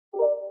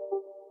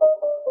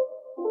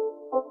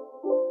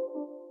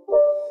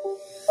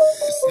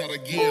not a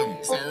game,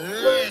 it's a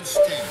rich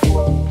thing.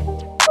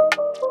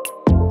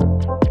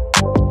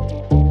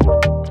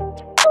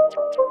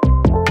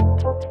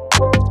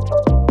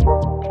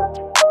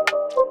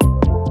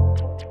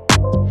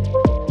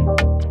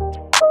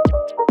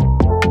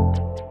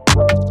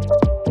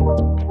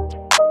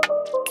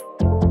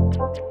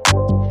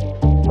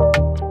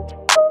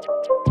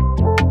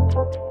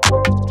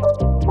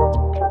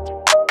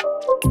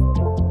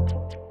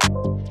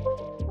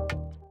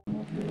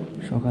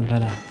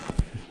 সকালবেলা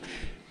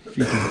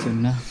পিঠের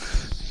জন্য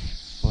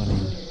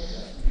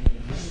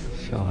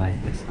সবাই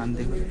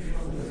শান্তি করে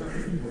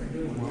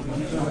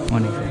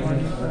অনেক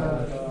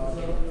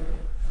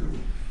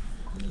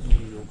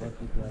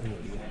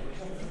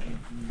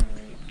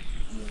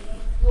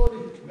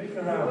Make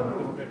around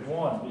at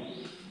 1,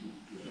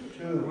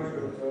 2,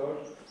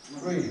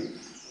 3,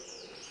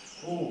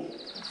 4,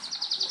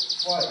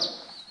 5,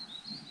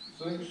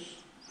 6,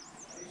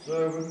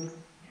 7,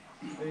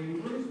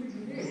 8,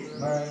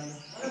 9,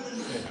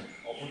 10.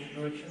 Opposite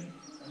direction.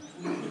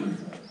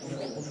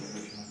 Opposite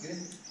direction, okay?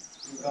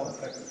 Come,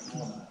 back at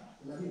 1,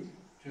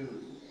 2,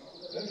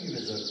 then give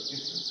it a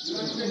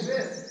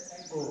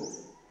 4,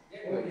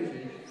 5,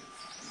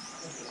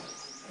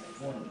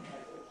 1,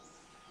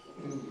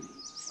 2,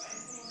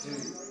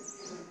 3,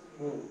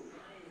 4,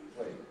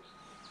 5.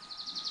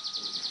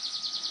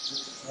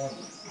 1,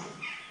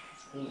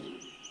 2,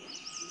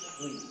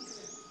 3,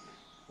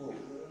 4,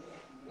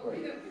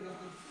 5.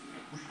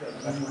 Push that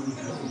back. 1, 2,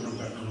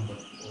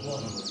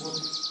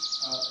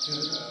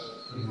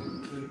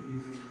 3,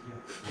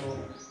 4,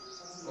 5.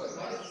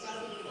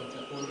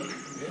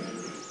 Okay.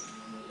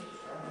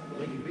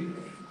 Make it big.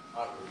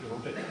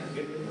 Rotate.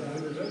 Get the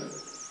middle.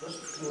 Just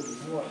slowly.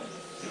 1.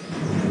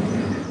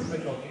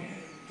 Make on.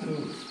 2,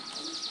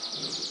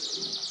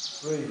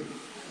 3,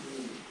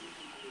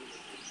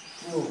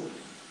 4,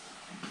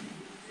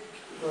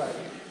 5,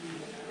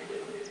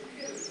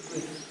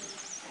 6,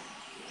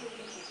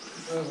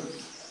 7,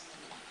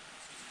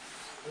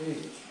 8,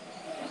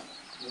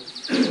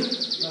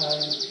 9,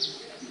 10.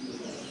 1,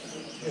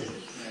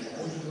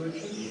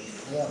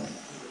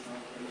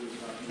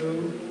 2,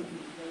 3,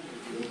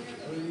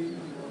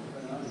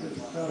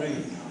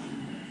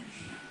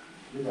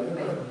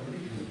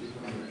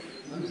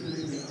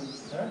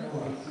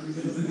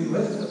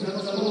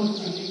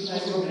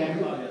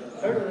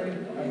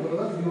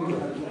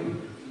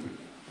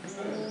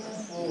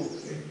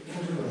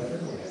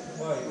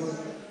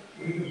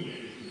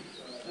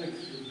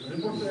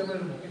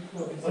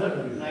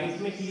 night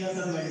में किया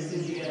था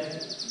medicine दिया है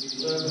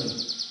 7,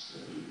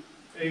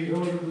 8,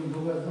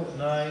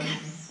 9, 10.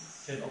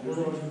 1,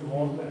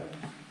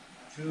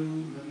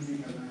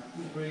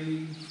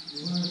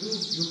 2,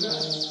 3,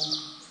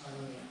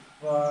 4,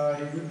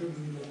 5,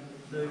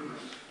 6,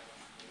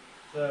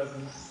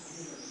 7,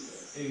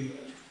 8,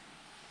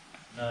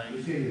 9.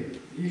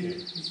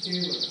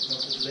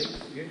 Legs,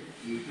 okay?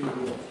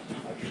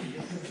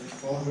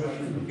 Forward,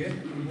 okay?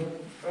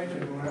 Try to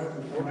rotate,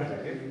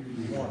 okay?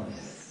 1,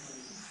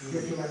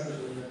 2, 3, 4, 5,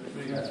 6,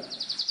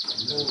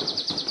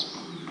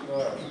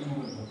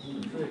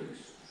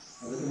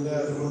 7,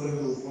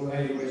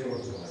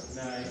 8,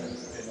 9,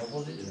 10.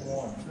 Opposite.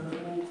 1,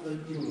 2,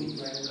 3,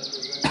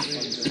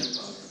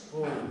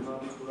 4,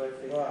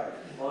 5.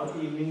 और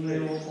evening में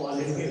वो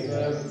falling के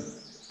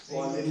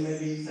falling में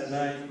भी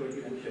सनाई को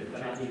पुश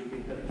करा दी थी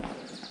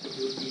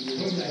जो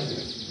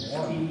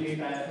टीम लेट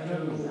आया था ना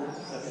वो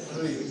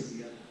 3,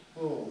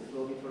 4, तो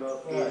भी थोड़ा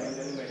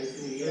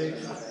मेडिसिन लिया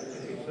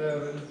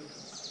 7,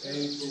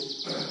 8,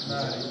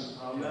 9.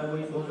 हाँ मैं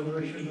वही सोच रहा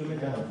हूँ कि मैं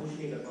ज़्यादा पुश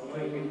नहीं कर पाऊँगा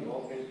I can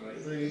walk and try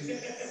 3,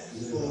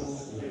 4,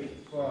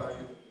 5.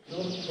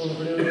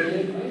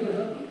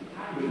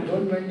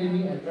 Don't bend the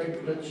knee and try to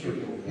touch you,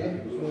 okay?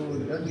 So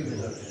don't give it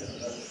up.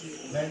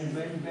 Bend.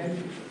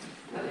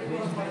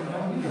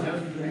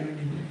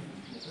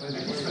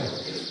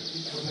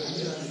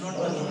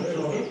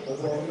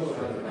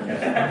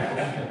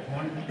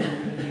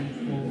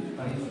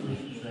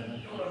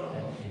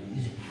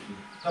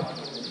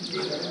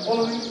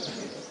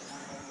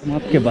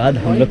 के बाद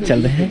हम लोग चल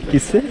रहे हैं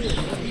किससे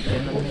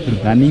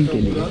रनिंग के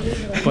लिए।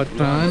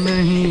 पता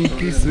नहीं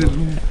किस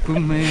रूप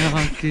में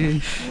आके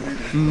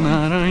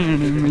नारायण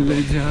मिल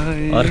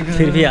जाए। और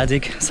फिर भी आज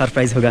एक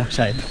सरप्राइज होगा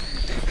शायद।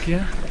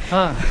 क्या?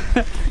 हाँ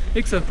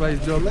एक सरप्राइज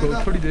जो आपको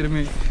थोड़ी देर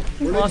में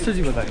मास्टर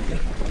जी बताएंगे।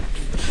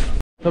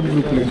 सब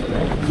ग्रुप में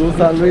 2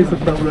 साल में ही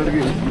 70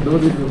 लड़के 2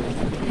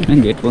 दिन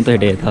गेट পর্যন্ত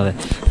হেঁটে যেতে হবে,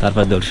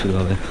 তারপর দৌড় শুরু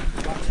হবে।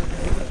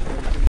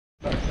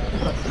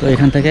 তো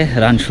এখান থেকে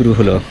রান শুরু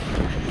হলো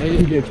এই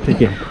গেট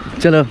থেকে।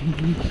 চলো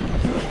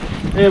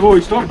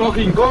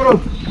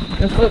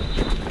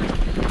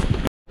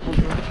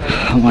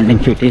মর্নিং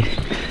ফিটি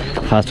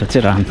ফার্স্ট হচ্ছে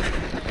রান।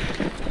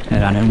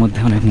 রানের মধ্যে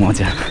অনেক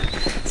মজা,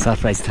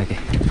 সারপ্রাইজ থাকে।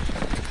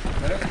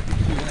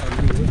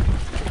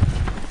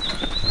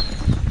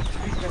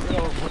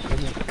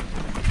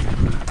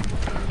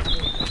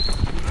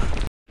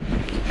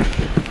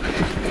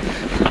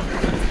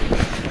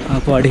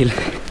 পড়িল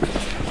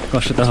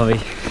কষ্ট তো হবেই।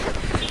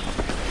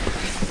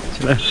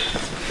 চলো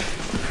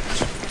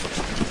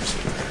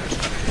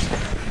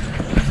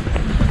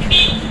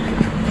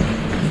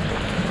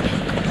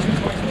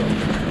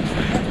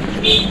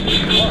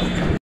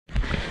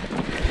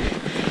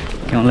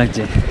কেমন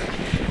লাগছে?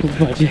 খুব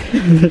বাজে,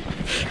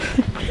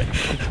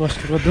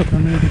 কষ্টকর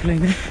দোকানে দেখলে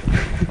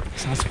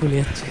শ্বাস ফুলে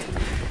যাচ্ছে।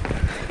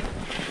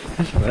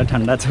 সকালে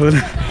ঠান্ডা আছে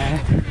বলে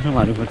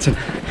মারু করছে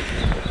না।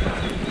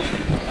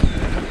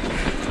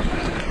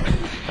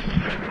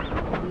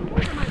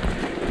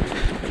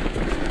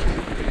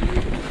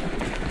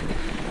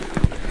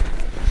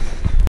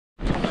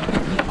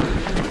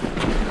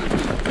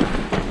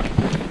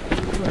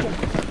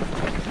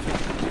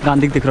 ডান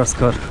দিক দিয়ে ক্রস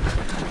কর।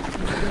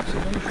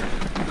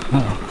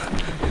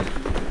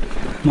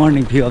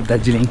 Morning view of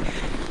Darjeeling,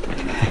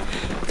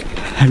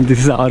 and this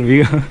is our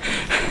view.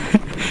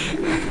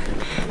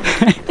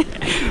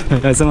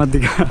 ऐसा मत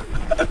दिखा।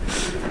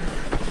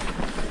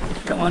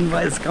 Come on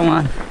boys, come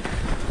on.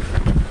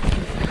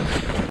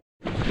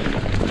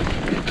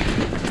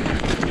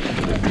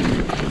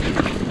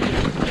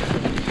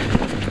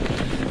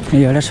 এই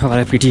জায়গাটা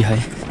সকালে পিটি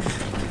হয়,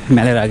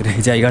 মেলের আগে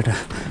এই জায়গাটা।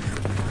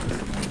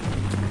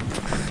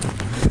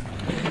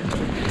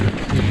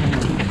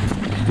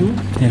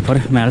 এরপরে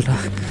মেলটা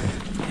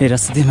এই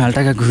রাস্তা দিয়ে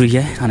মেলটাকে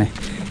ঘুরিয়ে মানে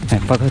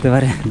এক পাক হতে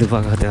পারে, দু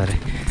পাক হতে পারে।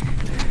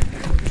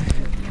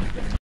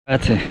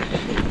 আছে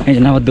এই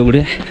জন্য আবার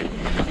দৌড়ে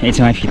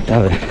HMI ফিরতে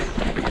হবে।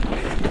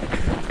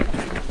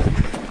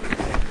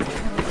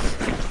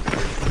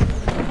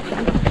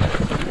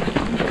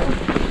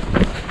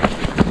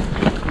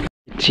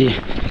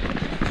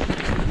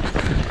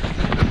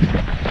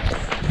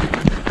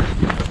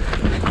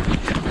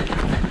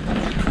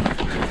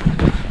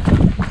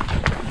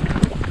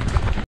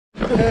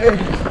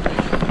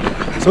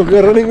 So we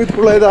are running with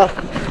Pulaida.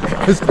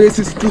 His pace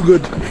is too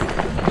good.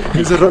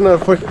 He's a runner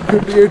for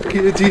 28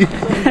 kg.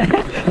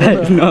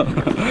 No.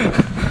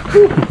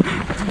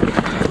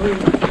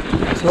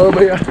 So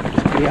भैया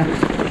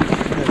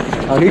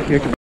आगे क्या?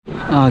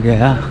 आ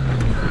गया।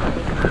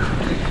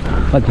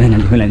 बहुत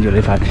मेहनत मिला जो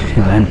ले पाते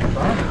हैं वैन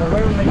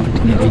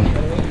Mountaineering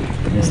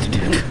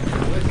Institute।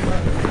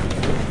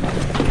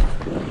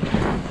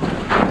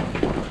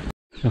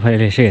 সবাই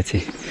এসে গেছি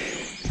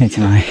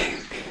HMI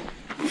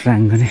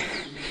প্রাঙ্গণে।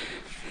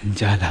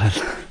 জালাল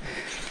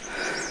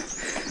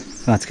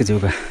আজকে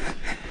যোগা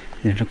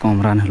যেটা কম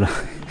রান হলো,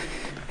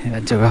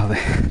 এবার যোগা হবে।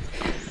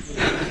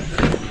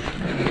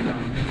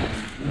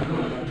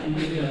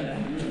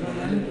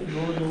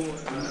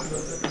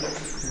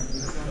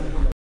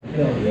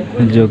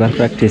 যোগার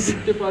practice.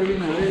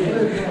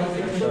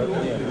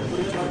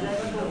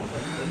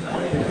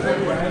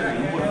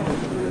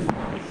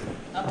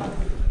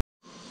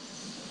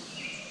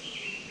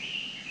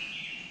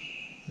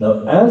 Now,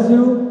 as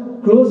you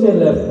close your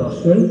left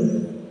nostril,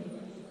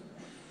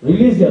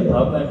 release your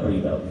thumb and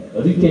breathe out.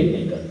 Retain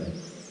नहीं करना।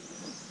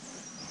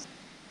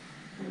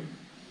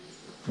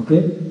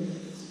 Okay.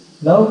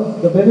 Now,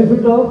 the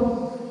benefit of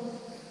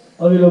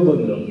avilomba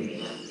vilom.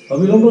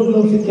 Avilomba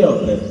vilom से क्या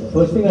होता है?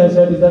 First thing I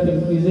said is that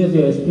increases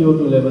your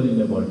SpO2 level in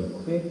your body.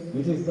 Okay.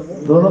 Which is the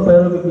दोनों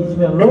पैरों के बीच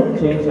में हम लोग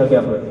चेन का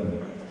गैप रखेंगे।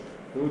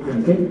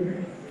 Okay.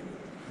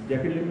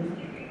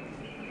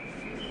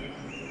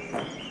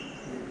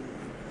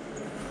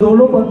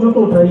 दोनों पंजों को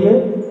उठाइए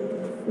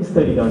इस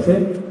तरीका से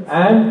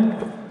and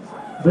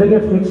bring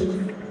it fixed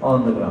on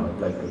the ground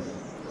like this.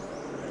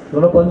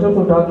 दोनों पंजों को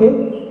उठा के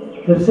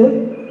फिर से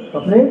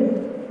अपने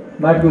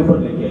मैट के ऊपर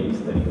लेके आइए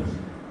इस तरीके से।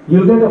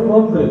 You'll get a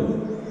firm grip.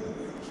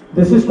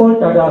 This is called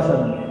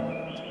Tadasana.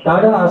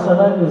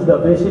 Tadasana is the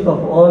basic of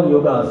all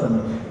yoga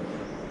asanas.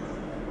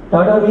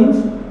 Tada means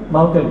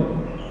mountain.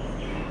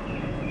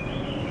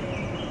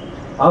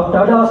 आप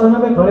Tadasana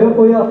में खड़े हो,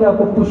 कोई आके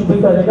आपको पुश भी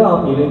करेगा,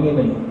 आप हिलेंगे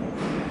नहीं।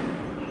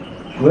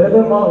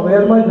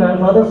 Where my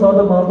grandfather saw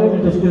the mountain,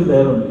 it is still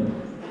there only.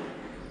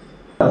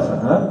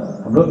 आसना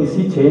हम लोग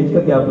इसी चेंज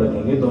का गैप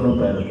रखेंगे दोनों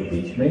पैरों के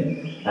बीच में,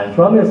 and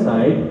from your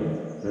side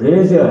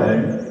raise your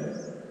hand,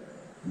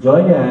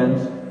 join your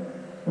hands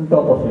on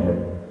top of your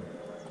head,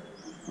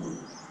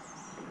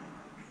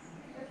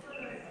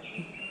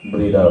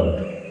 breathe out.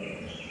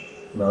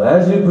 Now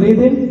as you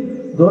breathe in,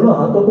 दोनों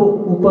हाथों को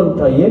ऊपर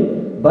उठाइए,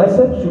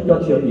 biceps should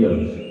touch your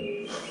ears.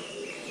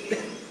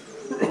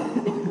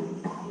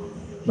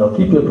 Now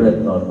keep your breath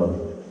normal.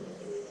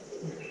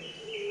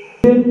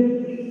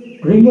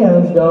 Bring your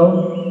hands down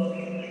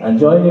and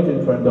join it in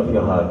front of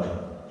your heart.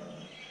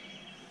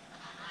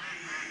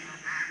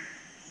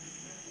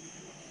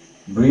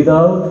 Breathe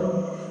out,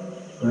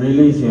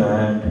 release your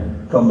hand,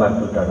 come back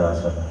to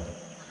Tadasana.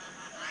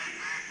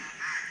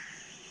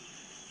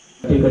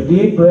 Take a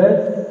deep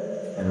breath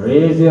and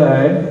raise your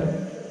hand.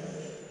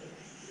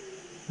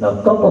 Now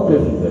cup up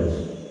your fingers.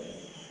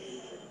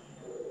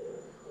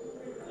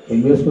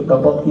 Fingers को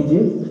cup up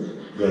कीजिए.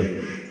 Good.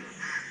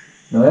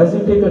 Now as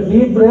you take a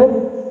deep breath,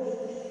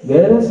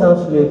 गहरे सांस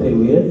लेते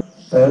हुए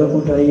पैरों को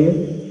उठाइए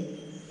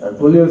and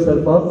pull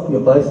yourself up.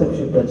 Your biceps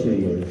should touch your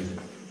ears.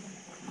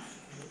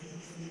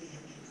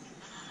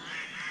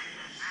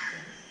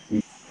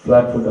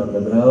 Flat foot on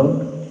the ground.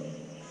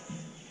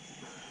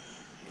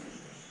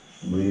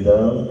 Breathe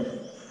out.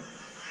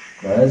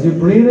 Now as you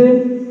breathe in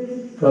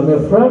from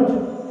your front,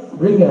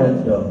 bring your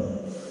hands down.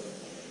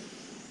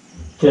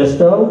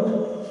 Chest out.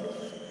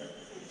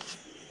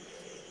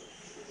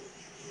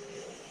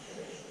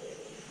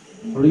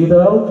 Breathe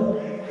out.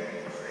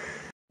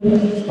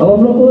 अब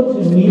हम लोग को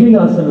kneeling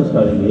आसन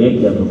करेंगे, एक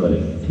या दो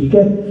करेंगे, ठीक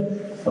है।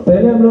 अब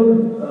पहले हम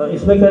लोग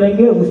इसमें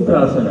करेंगे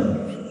उष्ट्रासन,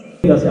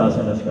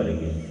 आसन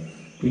करेंगे,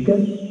 ठीक है।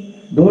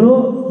 दोनों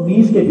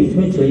नीज के बीच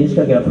में 6 इंच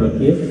का गैप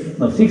रखिए।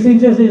 6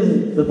 inches is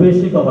the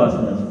basic of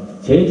आसन,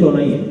 6 इंच होना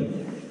ही है,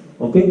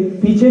 ओके।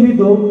 पीछे भी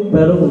 2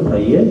 पैरों को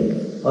उठाइए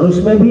और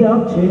उसमें भी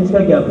आप 6 इंच का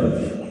गैप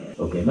रखिए,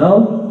 okay. Now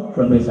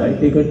from my side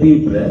take a deep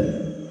breath,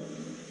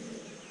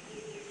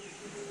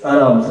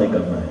 आराम से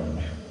करना है।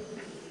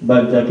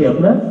 बैक जाके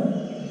अपना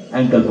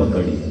एंकल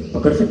पकड़िए,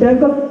 पकड़ सकते हैं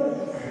एंकल।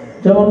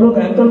 जब हम लोग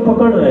एंकल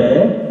पकड़ रहे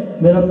हैं,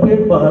 मेरा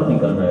पेट बाहर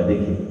निकल रहा है,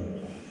 देखिए।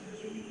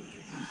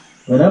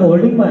 When I'm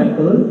holding my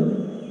ankle,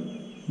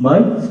 my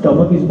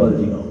stomach is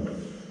bulging out.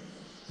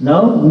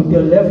 Now with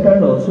your left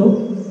hand also,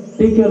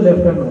 take your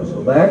left hand also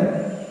back,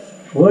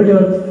 hold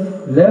your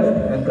left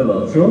ankle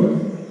also,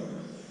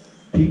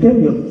 ठीक है।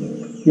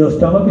 Your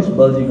stomach is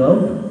bulging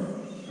out,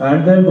 and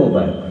then go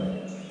back.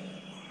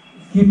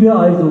 Keep your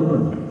eyes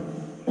open.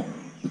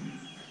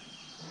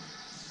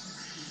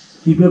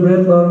 Keep your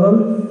breath normal.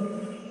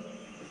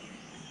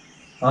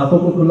 आंखों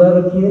को खुला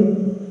रखिए।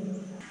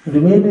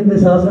 Remain in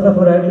this asana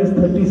for at least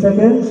 30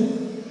 seconds.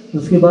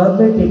 उसके बाद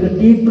में take a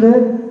deep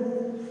breath.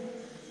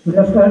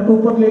 Left hand को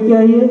ऊपर लेके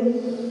आइए.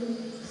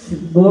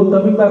 Go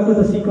coming back to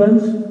the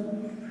sequence,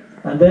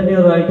 and then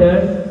your right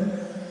hand.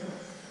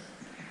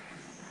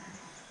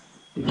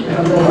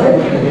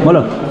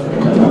 बोलो।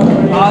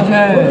 आज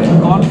है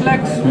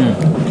कॉर्नफ्लेक्स,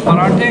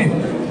 पराठे,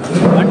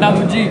 अंडा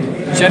भुर्जी,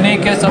 चने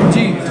के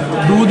सब्जी,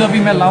 दूध अभी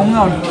मैं लाऊंगा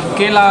और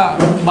केला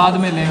बाद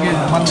में लेंगे,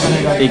 मन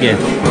करेगा। ठीक है।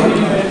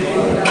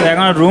 तो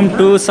यहाँ रूम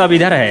 2 सब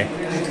इधर है,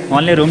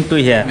 ओनली रूम 2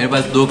 ही है। मेरे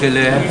पास 2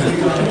 केले हैं।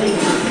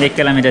 1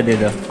 केला मुझे दे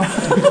दो।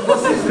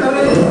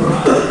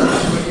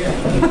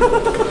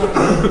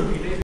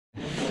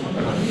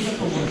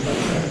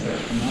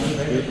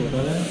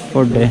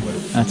 फोर्थ डे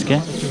আজকে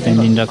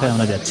তেনজিং রকে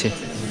আমরা যাচ্ছি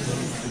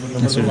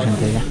ইনস্টিটিউশন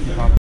থেকে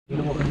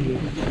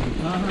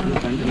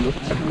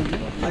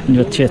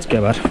যাচ্ছি আজকে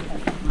আবার।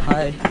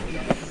 High,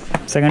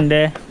 second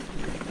day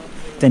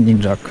Tenzing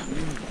rock.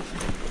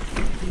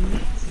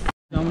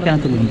 কেন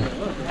তুলুন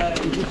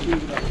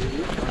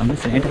আমি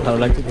সেটা ভালো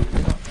লাগছে দেখতে,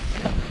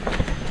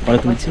 পরে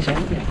তুলছি সব।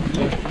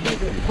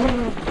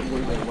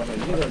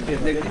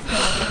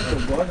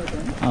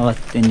 আবার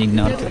তেনজিং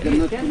নর্থ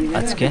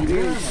আজকে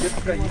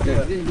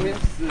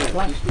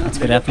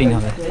র্যাপলিং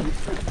হবে।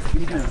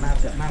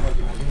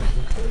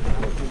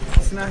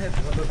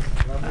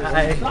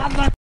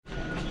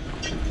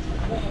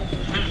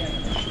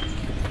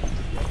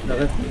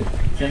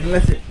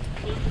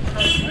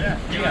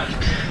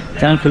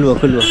 চ্যানেল খুলবো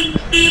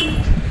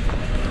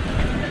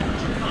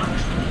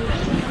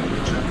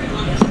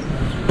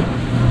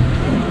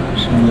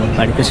সুন্দর,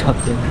 বাড়িতে সব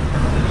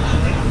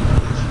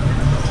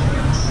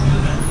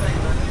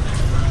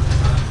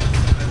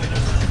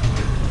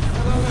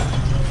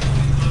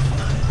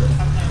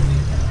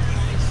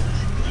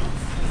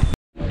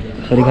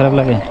শরীর খারাপ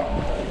লাগে।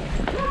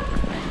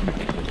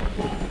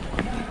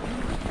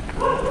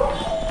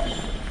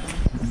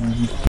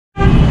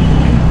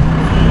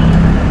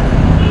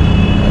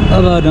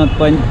 আবার নর্থ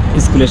পয়েন্ট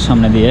স্কুলের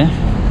সামনে দিয়ে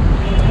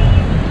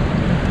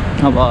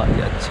আবার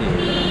যাচ্ছি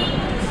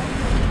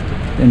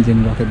তেনজিং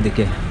রকের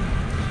দিকে।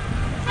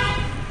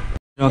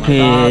 রকে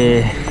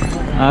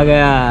आ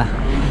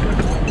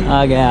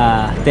गया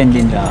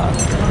तेनजिং রক।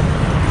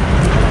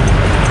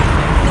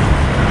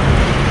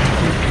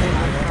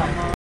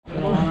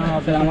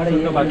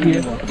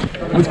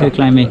 আজকের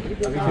ক্লাইম্বিং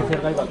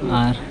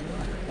আর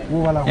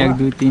 1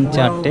 2 3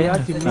 4টে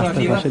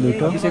রাস্তার পাশে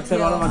 2টো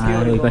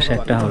আর ওই পাশে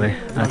একটা হবে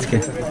আজকে।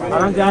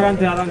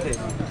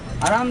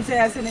 आराम से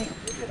ऐसे नहीं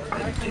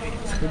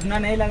घुटना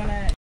नहीं लगना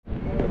है।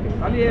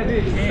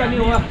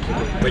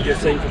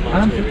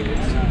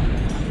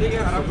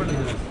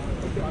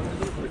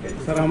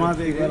 सर हम आज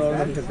एक बार और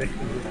करते हैं।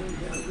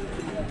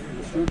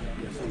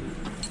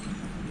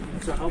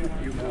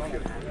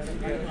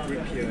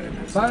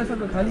 सारे सब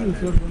खाली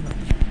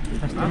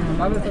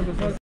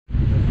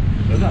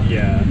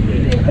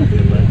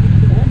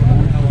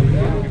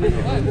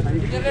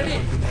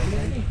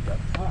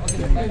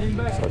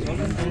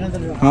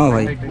हाँ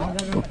भाई,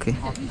 ओके।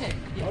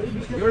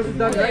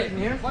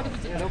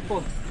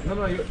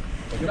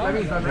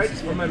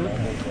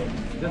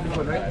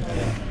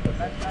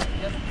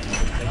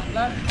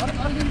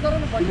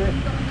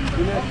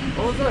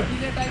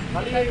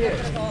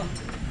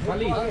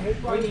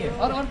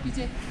 और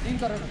पीछे लीन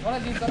करो, थोड़ा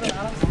लीन करो,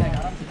 आराम से जाएगा,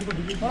 आराम से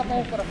थोड़ा पाँव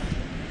ऊपर रखो।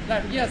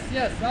 यस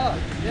यस, हाँ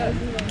यस,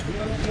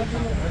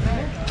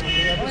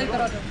 थोड़ा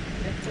इधर आ जाओ।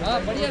 हाँ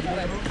बढ़िया,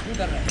 थोड़ा यूं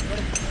कर रहा है,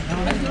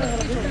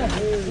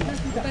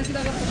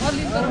 सीधा करो, और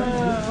लीन करो,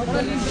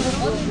 थोड़ा लीन करो,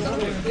 और लीन करो,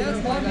 यस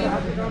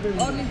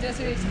और लीन,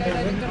 जैसे स्काई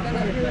डाइविंग करते हैं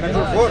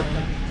ना।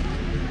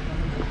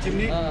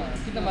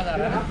 कितना मजा आ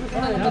रहा है ना,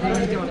 थोड़ा ऊपर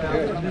नीचे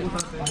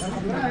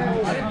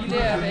अरे गीले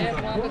है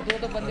वहाँ पे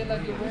 2 बंदे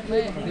लगे हुए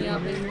हैं, मैं यहाँ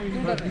पे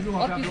क्यों कर रहे हैं,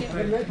 और पीछे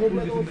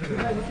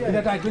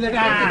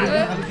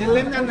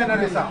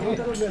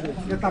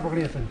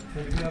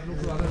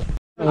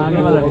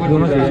आने वाला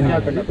दोनों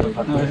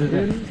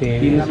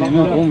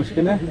वो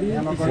मुश्किल है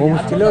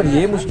और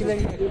ये मुश्किल है।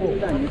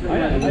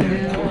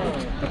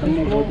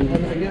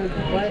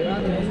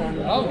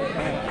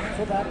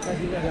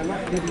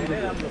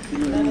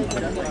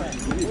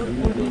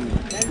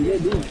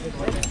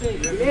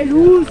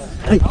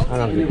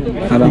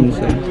 आराम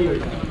से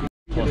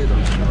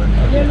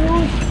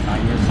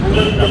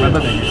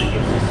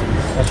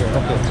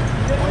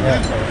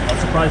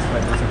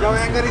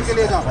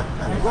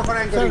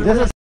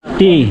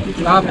T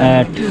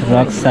eight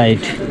rock side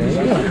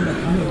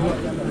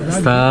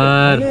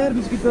sir,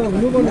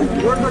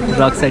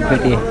 rock side पे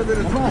टी।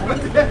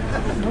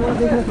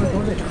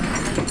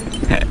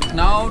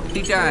 Now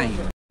T time.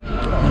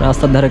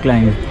 रास्ता धर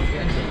क्लाइंब।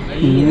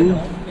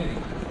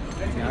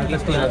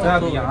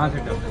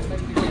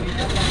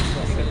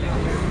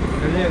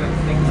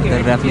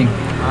 रैपलिंग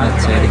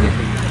अच्छा है।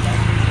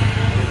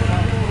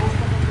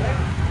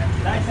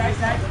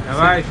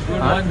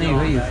 आज नहीं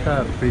भाई, इसका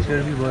प्रेशर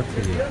भी बहुत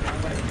सही है।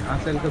 यहाँ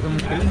से हल्का सा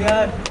मुश्किल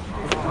यार।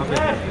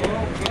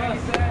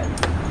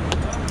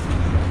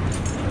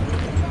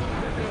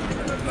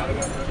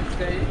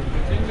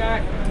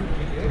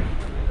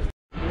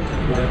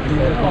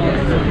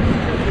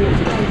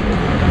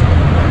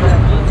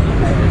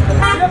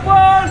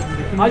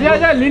 आजा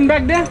आजा, लीन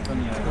बैक दे।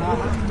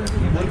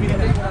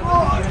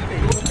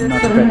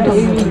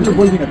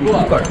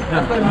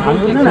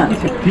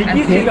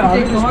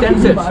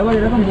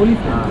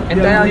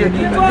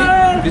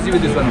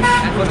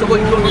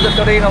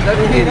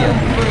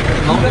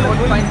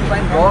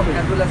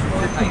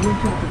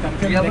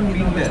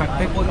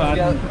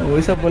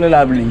 वही सब बोले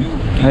लाभ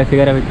नहीं।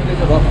 फिगर है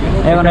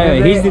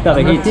हिच দিতে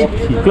হবে, হিচ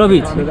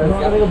ক্লোভিচ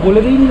বলে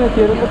দিই না।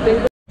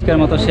 আজকের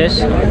মতো শেষ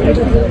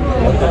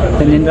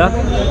তেনজিং রক।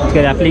 আজকে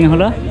র্যাপলিং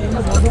হলো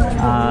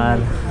আর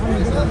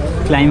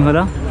ক্লাইম্ব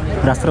হলো,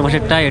 রাস্তার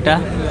পাশেরটা এটা,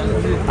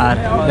 আর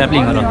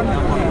র্যাপলিং হলো।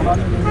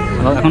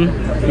 এখন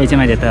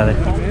HMI যেতে হবে,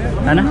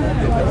 তাই না?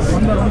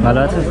 ভালো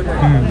আছে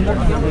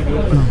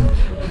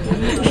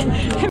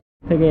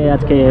থেকে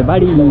আজকে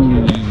বাড়ি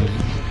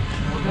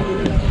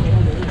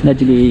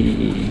দার্জিলিং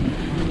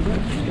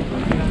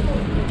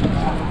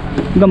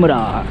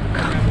गमराक।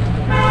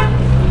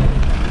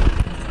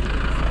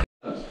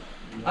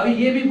 अभी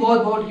ये भी बहुत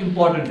बहुत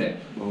इम्पोर्टेंट है।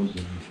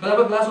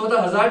 मतलब क्लास होता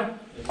हजार्ड,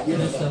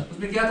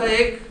 उसमें क्या था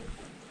एक,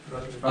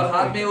 और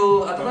हाथ में वो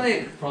आता था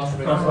एक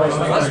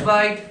फर्स्ट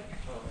बाइट,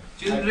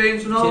 चिल्ड्रेन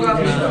सुना होगा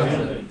आपने।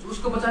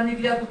 उसको बचाने के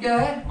लिए आपको क्या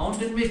है,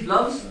 माउंटेन में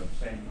ग्लव्स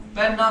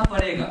पहनना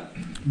पड़ेगा।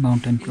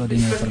 माउंटेन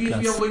क्लोथिंग है फॉर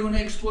क्लास। वही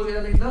उन्हें एक्सपोज किया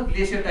था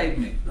ग्लेशियर टाइप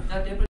में।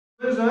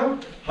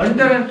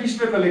 hunter and fish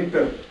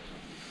collector.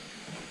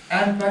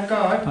 And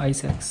Packard,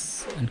 Ice Axe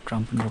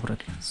Crampon rubber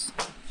class.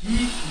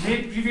 he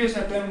made previous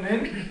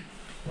attempt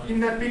in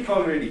that peak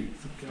already.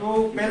 तो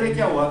पहले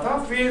क्या हुआ था,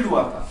 failed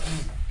हुआ था.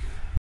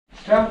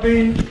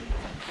 Strapping,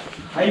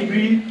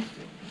 hybrid,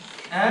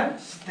 and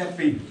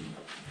stepping.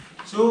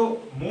 So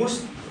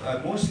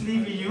mostly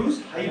we use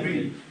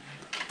hybrid.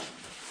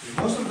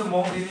 Most of the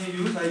mountaineers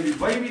use hybrid.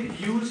 Why we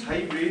use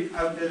hybrid?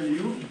 I'll tell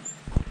you.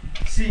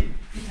 See,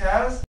 it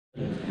has.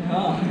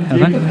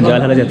 এখন জল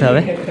হলে যেতে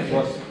হবে,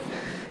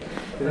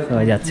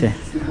 সবাই যাচ্ছে,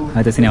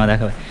 হয়তো সিনেমা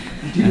দেখাবে,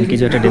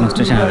 কিছু একটা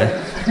ডেমনস্ট্রেশন হবে।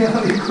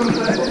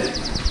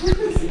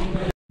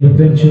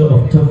 Adventure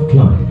of tough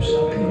climbs.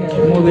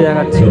 Movie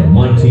দেখাচ্ছে। The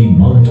mighty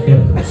Mount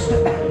Everest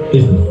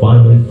is the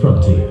final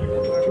frontier.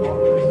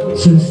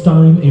 Since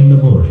time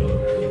immemorial,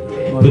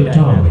 the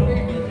towering,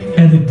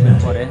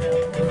 enigmatic,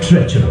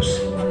 treacherous,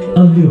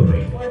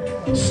 alluring,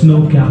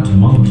 snow-capped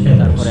Mount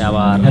Everest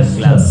has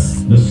turned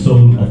the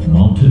soul of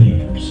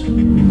mountaineers.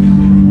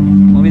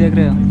 Movie দেখ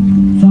रहे हो?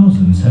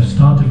 Thousands have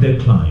started their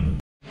climb.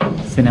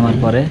 সিনেমার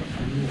পরে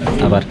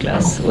আবার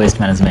class, waste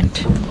management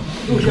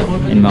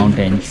in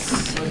mountains.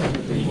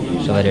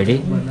 সবাই ready,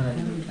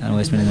 আর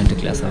West ম্যানেজমেন্টের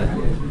class হবে।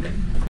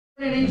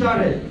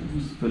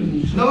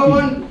 Number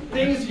one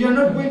thing is you are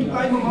not going to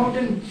climb a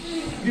mountain.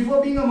 Before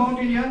being a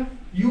mountaineer,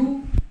 you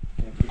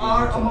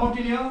are a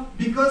mountaineer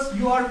because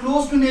you are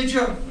close to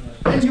nature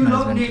and you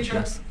love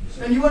nature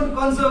and you want to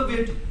conserve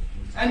it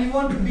and you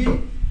want to be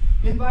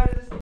inspired.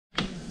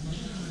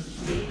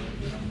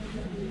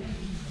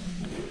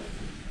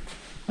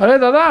 अरे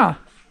दादा,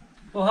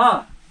 तो हाँ,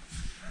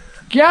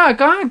 क्या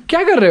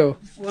क्या कर रहे हो?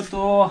 वो तो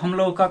हम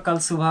लोग का कल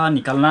सुबह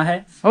निकलना है।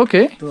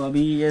 ओके। तो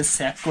अभी ये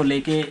सैक को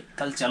लेके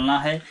कल चलना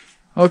है।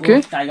 ओके।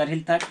 टाइगर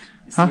हिल तक,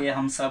 इसलिए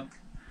हम सब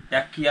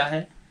पैक किया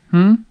है।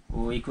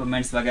 वो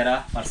इक्विपमेंट्स वगैरह,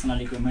 पर्सनल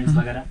इक्विपमेंट्स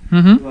वगैरह।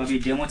 तो अभी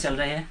डेमो चल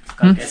रहे हैं,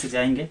 कल कैसे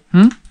जाएंगे,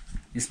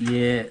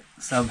 इसलिए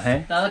सब है।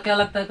 दादा क्या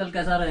लगता है कल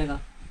कैसा रहेगा?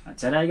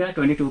 अच्छा रहेगा।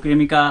 22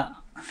 किमी का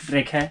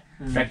ट्रैक है,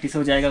 प्रैक्टिस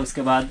हो जाएगा,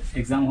 उसके बाद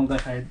एग्जाम होगा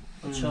शायद।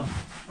 अच्छा,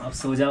 अब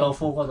सो जाओ,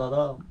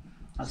 दादा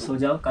अब सो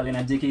जाओ, कल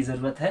एनर्जी की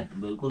जरूरत है।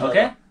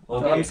 ओके, तो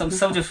हम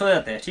सब जो सो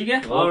जाते हैं, ठीक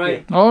है।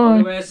 ऑलराइट।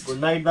 गुड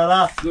नाइट दादा।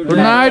 गुड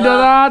नाइट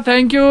दादा,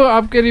 थैंक यू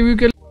आपके रिव्यू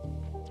के लिए।